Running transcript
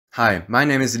Hi, my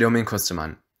name is Leo-Minh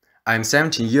Kustermann. I am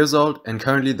 17 years old and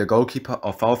currently the goalkeeper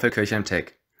of VfL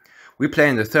Tech. We play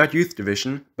in the 3rd youth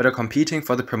division but are competing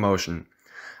for the promotion.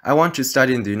 I want to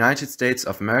study in the United States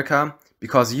of America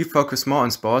because you focus more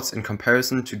on sports in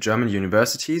comparison to German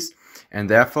universities, and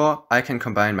therefore I can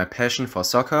combine my passion for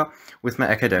soccer with my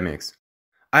academics.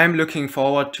 I am looking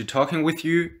forward to talking with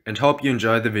you and hope you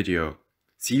enjoy the video.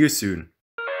 See you soon.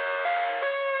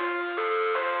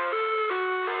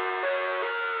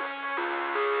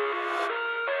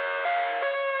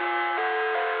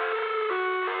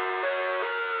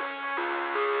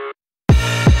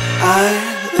 I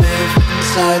live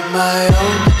inside my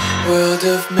own world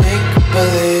of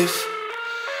make-believe.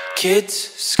 Kids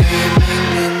screaming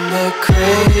in their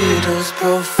cradles,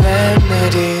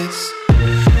 profanities.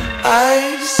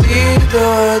 I see the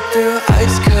world through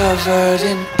eyes covered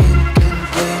in ink and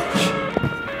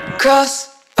bleach. Cross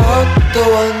out the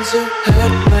ones who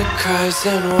heard my cries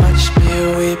and watched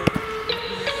me weep.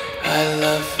 I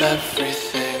love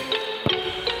everything.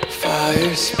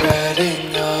 Fire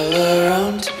spreading all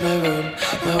around my room.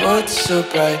 My world's so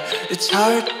bright, it's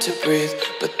hard to breathe,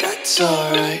 but that's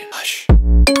alright. Hush.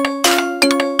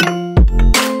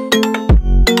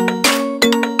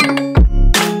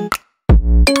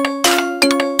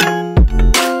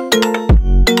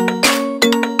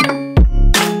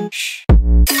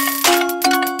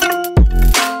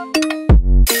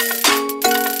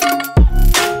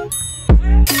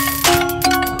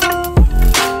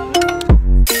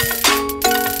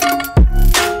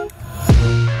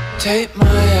 Take my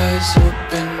eyes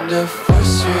open to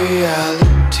force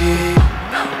reality.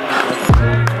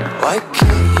 Why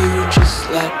can't you just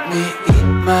let me eat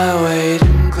my weight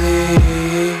in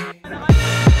glee?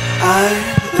 I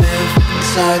live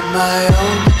inside my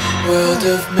own world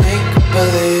of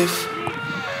make-believe.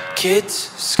 Kids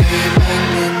screaming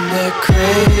in their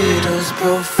cradles,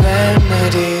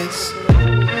 profanities.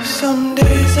 Some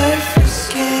days I feel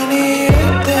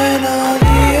skinnier than all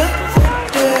the other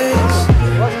days.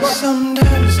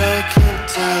 Sometimes I can't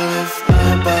tell if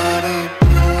my body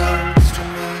belongs to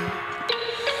me.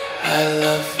 I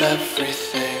love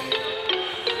everything.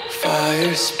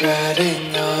 Fire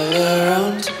spreading all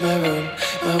around my room.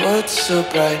 My world's so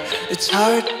bright, it's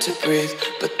hard to breathe,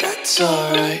 but that's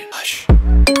alright. Hush.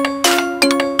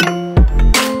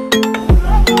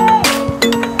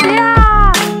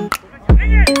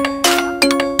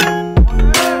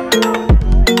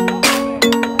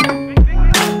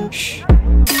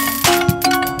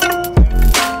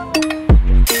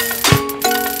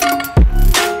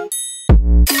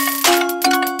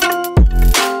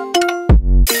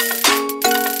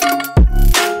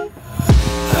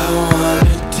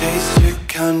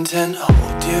 Content,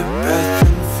 hold your breath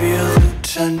and feel the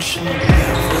tension.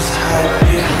 Levels hide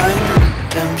behind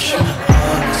redemption.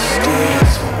 Honesty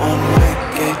is a one-way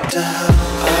gate to hell.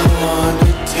 I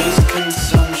wanna taste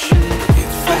consumption.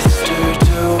 Breathe faster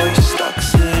to waste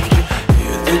oxygen.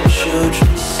 Hear the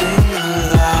children sing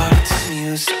aloud. It's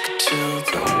music till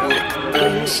the wick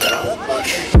burns out.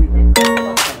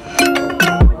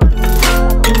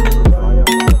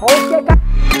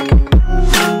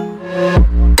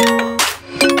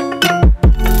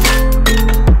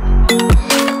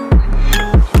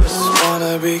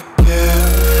 Be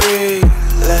carefree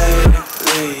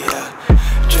lately, yeah.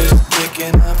 Just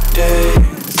picking up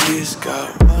daisies. Got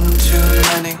one too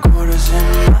many quarters in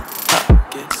my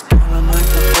pockets. Counting like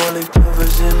the 4-leaf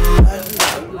clovers in my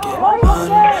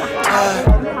pocket. Untied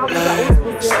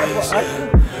laces,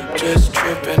 yeah. Just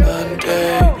tripping on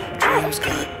daydreams.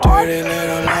 Got dirty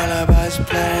little lullabies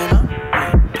playing on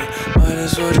repeat. Might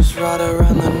as well just ride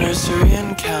around the nursery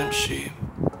and count sheep.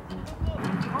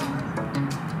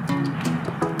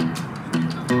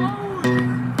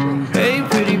 Hey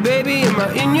pretty baby, am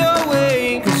I in your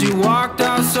way? Cause you walked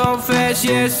out so fast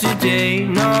yesterday.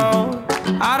 No,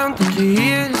 I don't think you're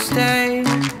here to stay.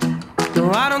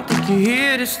 No, I don't think you're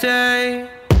here to stay.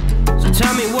 So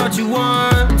tell me what you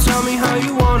want, tell me how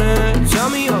you want it. Tell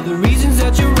me all the reasons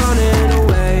that you're running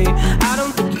away. I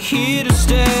don't think you're here to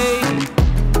stay.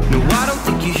 No, I don't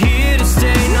think you're here to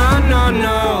stay. No, no,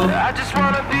 no. I just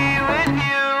wanna be with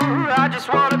you. I just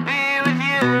wanna be with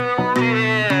you,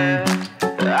 yeah.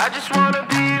 I just wanna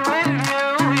be with you,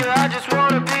 yeah, I just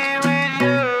wanna be with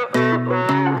you.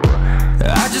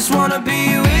 I just wanna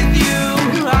be with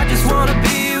you, I just wanna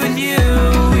be with you,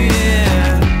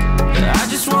 yeah. I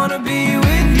just wanna be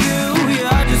with you, yeah,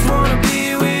 I just wanna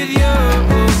be with you.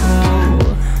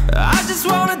 I just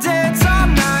wanna dance all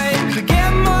night,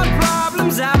 forget my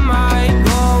problems, I might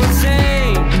go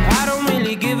insane. I don't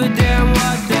really give a damn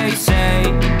what they say.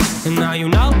 And now you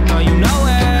know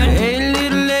it. Hey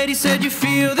little lady, said you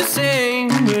feel the same.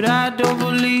 but I don't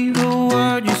believe a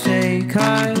word you say,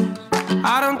 'cause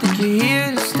I don't think you're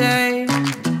here to stay.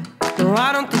 No,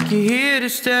 I don't think you're here to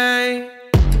stay.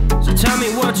 So tell me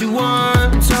what you want,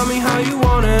 tell me how you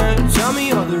want it, tell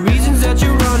me all the reasons that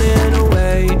you're running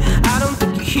away. I don't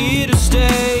think you're here to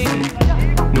stay.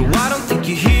 No, I don't think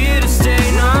you're here to stay.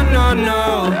 No, no, no.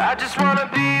 I just wanna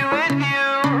be